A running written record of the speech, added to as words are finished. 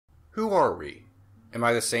Who are we? Am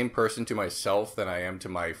I the same person to myself than I am to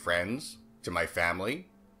my friends? To my family?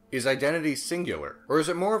 Is identity singular, or is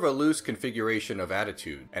it more of a loose configuration of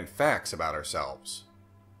attitude and facts about ourselves?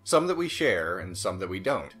 Some that we share and some that we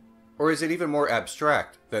don't. Or is it even more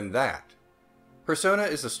abstract than that? Persona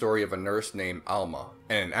is the story of a nurse named Alma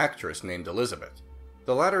and an actress named Elizabeth.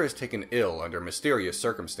 The latter is taken ill under mysterious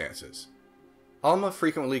circumstances. Alma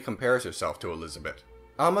frequently compares herself to Elizabeth.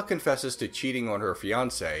 Alma confesses to cheating on her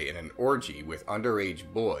fiancé in an orgy with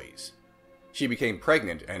underage boys. She became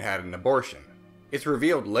pregnant and had an abortion. It's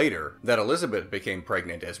revealed later that Elizabeth became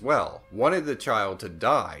pregnant as well, wanted the child to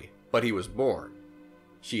die, but he was born.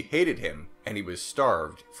 She hated him, and he was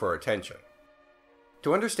starved for attention.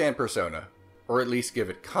 To understand Persona, or at least give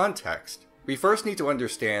it context, we first need to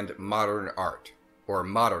understand modern art, or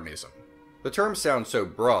modernism. The term sounds so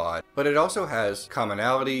broad, but it also has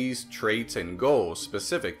commonalities, traits, and goals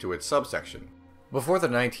specific to its subsection. Before the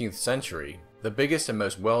 19th century, the biggest and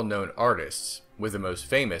most well-known artists, with the most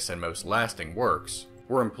famous and most lasting works,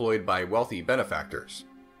 were employed by wealthy benefactors.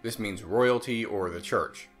 This means royalty or the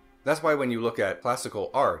church. That's why when you look at classical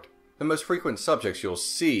art, the most frequent subjects you'll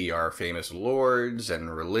see are famous lords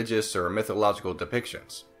and religious or mythological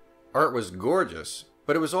depictions. Art was gorgeous,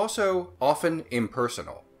 but it was also often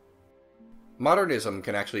impersonal. Modernism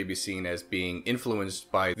can actually be seen as being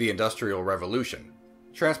influenced by the Industrial Revolution.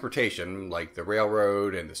 Transportation, like the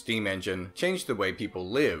railroad and the steam engine, changed the way people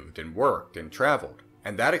lived and worked and traveled,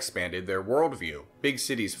 and that expanded their worldview. Big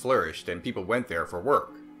cities flourished and people went there for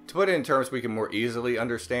work. To put it in terms we can more easily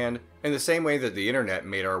understand, in the same way that the internet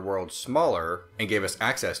made our world smaller and gave us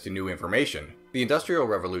access to new information, the Industrial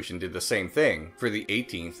Revolution did the same thing for the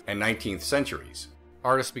 18th and 19th centuries.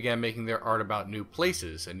 Artists began making their art about new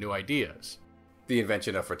places and new ideas. The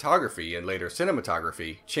invention of photography and later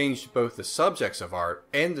cinematography changed both the subjects of art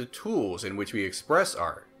and the tools in which we express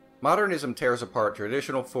art. Modernism tears apart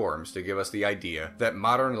traditional forms to give us the idea that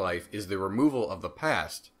modern life is the removal of the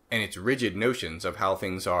past and its rigid notions of how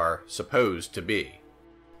things are supposed to be.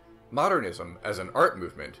 Modernism, as an art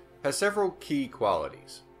movement, has several key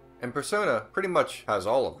qualities, and Persona pretty much has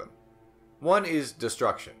all of them. One is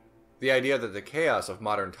destruction. The idea that the chaos of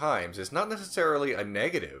modern times is not necessarily a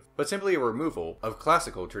negative, but simply a removal of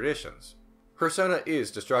classical traditions. Persona is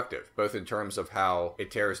destructive, both in terms of how it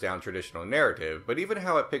tears down traditional narrative, but even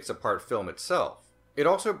how it picks apart film itself. It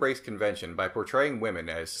also breaks convention by portraying women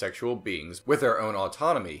as sexual beings with their own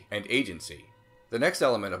autonomy and agency. The next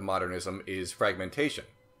element of modernism is fragmentation.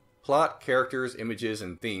 Plot, characters, images,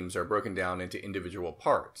 and themes are broken down into individual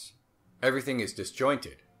parts. Everything is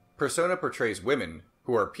disjointed. Persona portrays women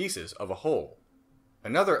who are pieces of a whole.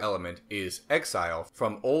 Another element is exile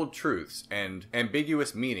from old truths and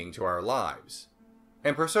ambiguous meaning to our lives.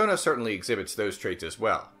 And Persona certainly exhibits those traits as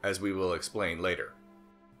well, as we will explain later.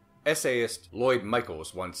 Essayist Lloyd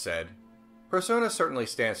Michaels once said, "Persona certainly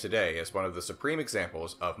stands today as one of the supreme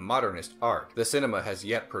examples of modernist art the cinema has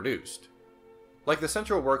yet produced." Like the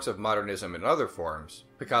central works of modernism in other forms,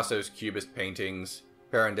 Picasso's Cubist paintings,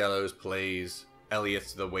 Pirandello's plays,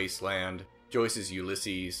 Eliot's The Wasteland, Joyce's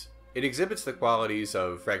Ulysses, it exhibits the qualities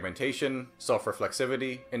of fragmentation,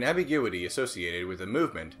 self-reflexivity, and ambiguity associated with a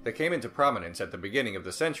movement that came into prominence at the beginning of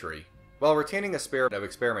the century, while retaining a spirit of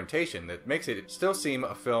experimentation that makes it still seem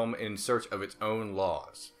a film in search of its own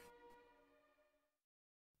laws.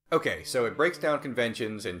 Okay, so it breaks down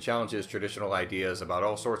conventions and challenges traditional ideas about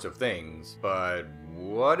all sorts of things, but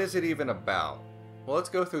what is it even about? Well, let's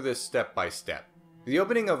go through this step by step. The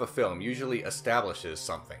opening of a film usually establishes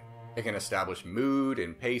something. It can establish mood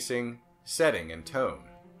and pacing, setting and tone.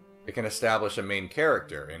 It can establish a main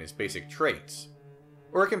character and his basic traits.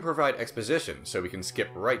 Or it can provide exposition so we can skip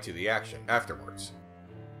right to the action afterwards.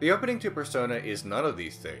 The opening to Persona is none of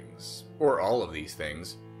these things, or all of these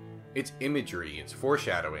things. It's imagery, it's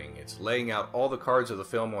foreshadowing, it's laying out all the cards of the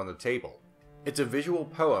film on the table. It's a visual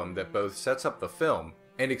poem that both sets up the film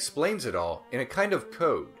and explains it all in a kind of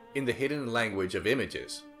code, in the hidden language of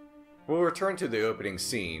images. We'll return to the opening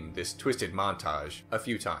scene, this twisted montage, a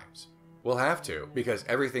few times. We'll have to, because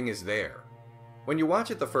everything is there. When you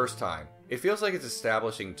watch it the first time, it feels like it's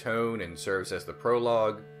establishing tone and serves as the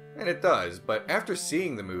prologue, and it does, but after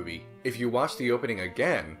seeing the movie, if you watch the opening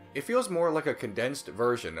again, it feels more like a condensed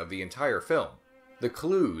version of the entire film. The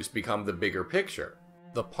clues become the bigger picture.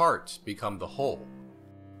 The parts become the whole.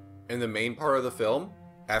 In the main part of the film,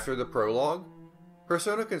 after the prologue,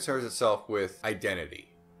 Persona concerns itself with identity.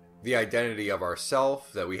 The identity of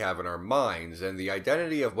ourself that we have in our minds, and the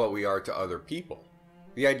identity of what we are to other people.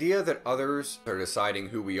 The idea that others are deciding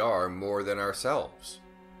who we are more than ourselves.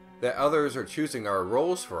 That others are choosing our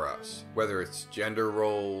roles for us, whether it's gender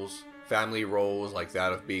roles, family roles like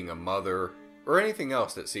that of being a mother, or anything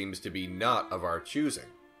else that seems to be not of our choosing.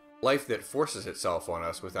 Life that forces itself on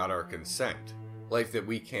us without our consent. Life that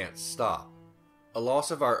we can't stop. A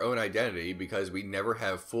loss of our own identity because we never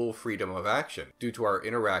have full freedom of action due to our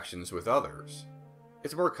interactions with others.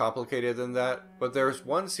 It's more complicated than that, but there's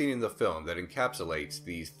one scene in the film that encapsulates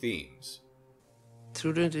these themes.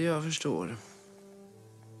 Tror du inte jag förstår?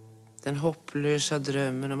 Den hopplösa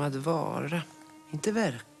drömmen om att vara. Inte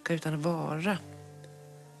verka, utan vara.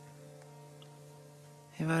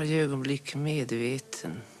 I varje ögonblick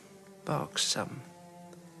medveten, vaksam.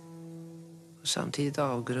 Och samtidigt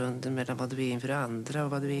avgrunden mellan vad du är inför andra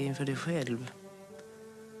och vad du är inför dig själv.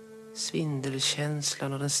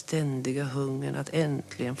 Svindelkänslan och den ständiga hungern att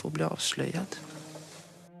äntligen få bli avslöjad.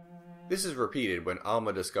 This is repeated when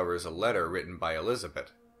Alma discovers a letter written by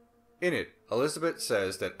Elizabeth. In it, Elizabeth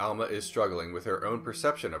says that Alma is struggling with her own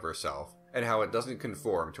perception of herself and how it doesn't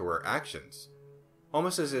conform to her actions.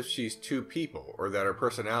 Almost as if she's two people or that her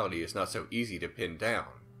personality is not so easy to pin down.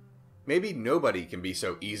 Maybe nobody can be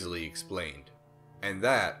so easily explained. And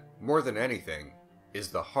that, more than anything, is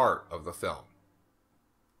the heart of the film.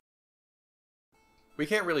 We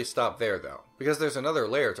can't really stop there though, because there's another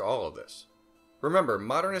layer to all of this. Remember,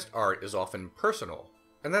 modernist art is often personal,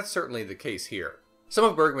 and that's certainly the case here. Some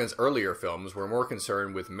of Bergman's earlier films were more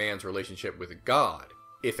concerned with man's relationship with God,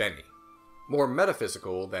 if any. More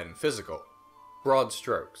metaphysical than physical. Broad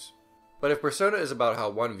strokes. But if Persona is about how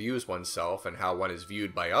one views oneself and how one is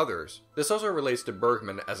viewed by others, this also relates to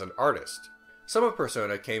Bergman as an artist. Some of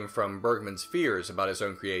Persona came from Bergman's fears about his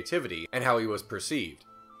own creativity and how he was perceived.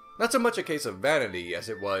 Not so much a case of vanity as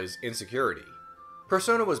it was insecurity.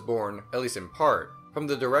 Persona was born, at least in part, from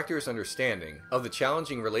the director's understanding of the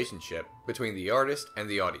challenging relationship between the artist and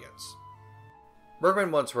the audience.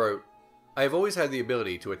 Bergman once wrote, "I have always had the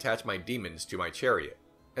ability to attach my demons to my chariot,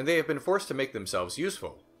 and they have been forced to make themselves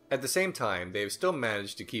useful. At the same time, they have still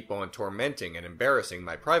managed to keep on tormenting and embarrassing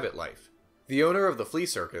my private life. The owner of the flea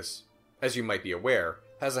circus, as you might be aware,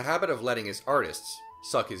 has a habit of letting his artists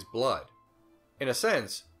suck his blood." In a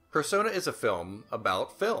sense, Persona is a film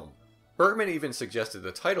about film. Bergman even suggested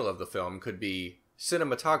the title of the film could be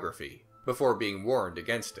Cinematography, before being warned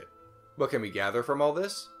against it. What can we gather from all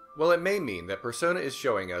this? Well, it may mean that Persona is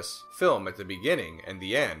showing us film at the beginning and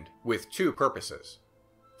the end with two purposes.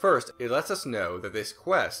 First, it lets us know that this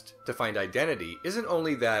quest to find identity isn't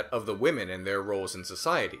only that of the women and their roles in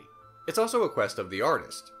society. It's also a quest of the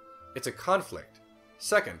artist. It's a conflict.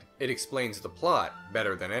 Second, it explains the plot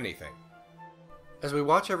better than anything. As we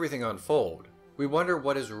watch everything unfold, we wonder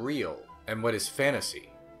what is real and what is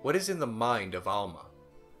fantasy. What is in the mind of Alma?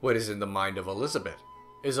 What is in the mind of Elizabeth?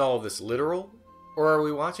 Is all of this literal? Or are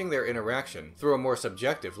we watching their interaction through a more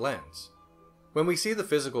subjective lens? When we see the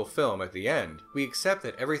physical film at the end, we accept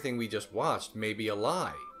that everything we just watched may be a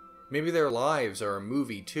lie. Maybe their lives are a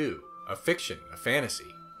movie too, a fiction, a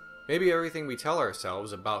fantasy. Maybe everything we tell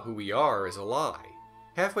ourselves about who we are is a lie.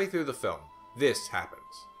 Halfway through the film, this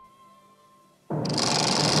happens.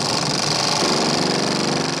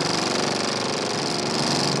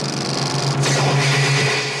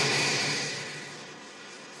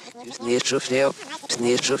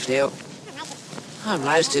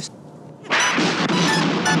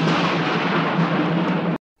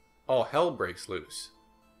 All hell breaks loose.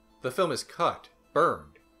 The film is cut,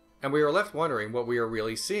 burned, and we are left wondering what we are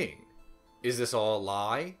really seeing. Is this all a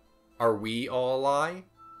lie? Are we all a lie?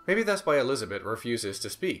 Maybe that's why Elizabeth refuses to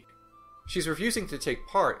speak. She's refusing to take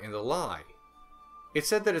part in the lie. It's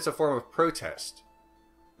said that it's a form of protest.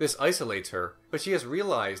 This isolates her, but she has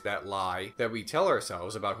realized that lie that we tell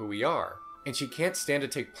ourselves about who we are, and she can't stand to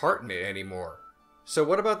take part in it anymore. So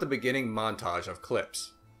what about the beginning montage of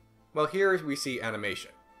clips? Well, here we see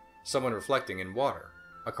animation. Someone reflecting in water.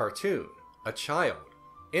 A cartoon. A child.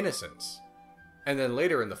 Innocence. And then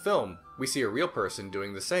later in the film, we see a real person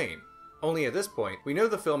doing the same. Only at this point, we know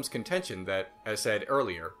the film's contention that, as said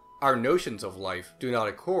earlier, our notions of life do not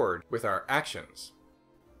accord with our actions.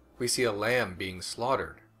 We see a lamb being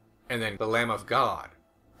slaughtered, and then the Lamb of God.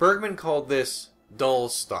 Bergman called this dull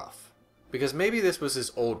stuff, because maybe this was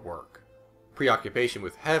his old work. Preoccupation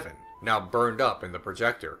with heaven, now burned up in the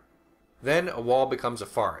projector. Then a wall becomes a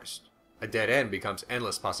forest. A dead end becomes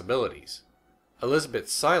endless possibilities.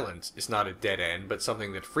 Elizabeth's silence is not a dead end, but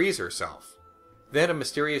something that frees herself. Then a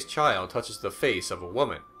mysterious child touches the face of a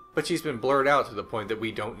woman, but she's been blurred out to the point that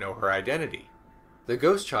we don't know her identity. The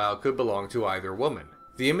ghost child could belong to either woman.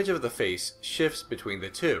 The image of the face shifts between the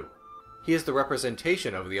two. He is the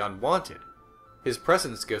representation of the unwanted. His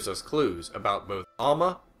presence gives us clues about both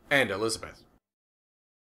Alma and Elizabeth.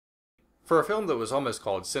 For a film that was almost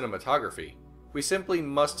called cinematography, we simply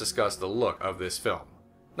must discuss the look of this film.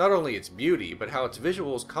 Not only its beauty, but how its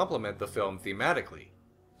visuals complement the film thematically.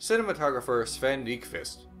 Cinematographer Sven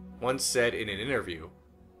Nykvist once said in an interview,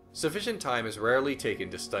 "Sufficient time is rarely taken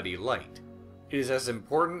to study light. It is as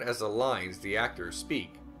important as the lines the actors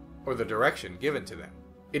speak, or the direction given to them.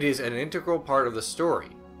 It is an integral part of the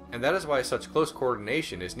story, and that is why such close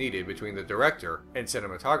coordination is needed between the director and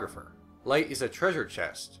cinematographer. Light is a treasure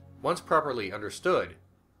chest. Once properly understood,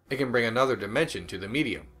 it can bring another dimension to the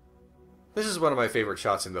medium." This is one of my favorite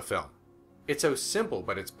shots in the film. It's so simple,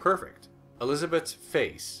 but it's perfect. Elizabeth's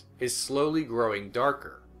face is slowly growing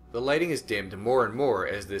darker. The lighting is dimmed more and more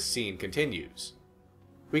as this scene continues.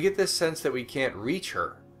 We get this sense that we can't reach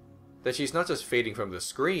her, that she's not just fading from the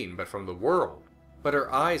screen, but from the world. But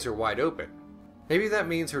her eyes are wide open. Maybe that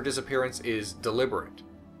means her disappearance is deliberate,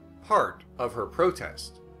 part of her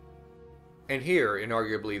protest. And here, in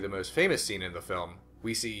arguably the most famous scene in the film,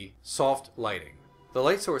 we see soft lighting. The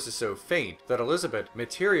light source is so faint that Elizabeth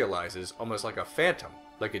materializes almost like a phantom,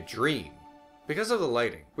 like a dream. Because of the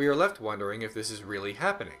lighting, we are left wondering if this is really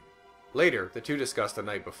happening. Later, the two discussed the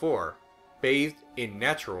night before, bathed in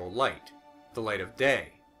natural light, the light of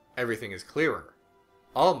day. Everything is clearer.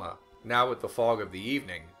 Alma, now with the fog of the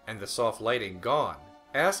evening and the soft lighting gone,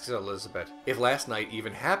 asks Elizabeth if last night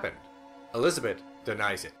even happened. Elizabeth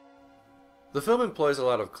denies it. The film employs a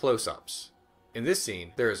lot of close-ups. In this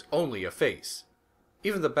scene, there is only a face.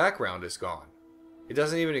 Even the background is gone. It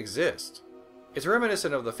doesn't even exist. It's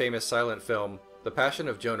reminiscent of the famous silent film, The Passion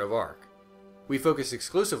of Joan of Arc. We focus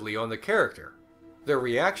exclusively on the character. Their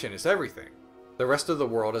reaction is everything. The rest of the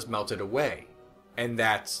world has melted away. And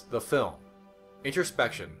that's the film.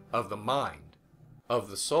 Introspection of the mind, of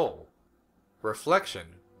the soul,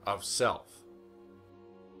 reflection of self.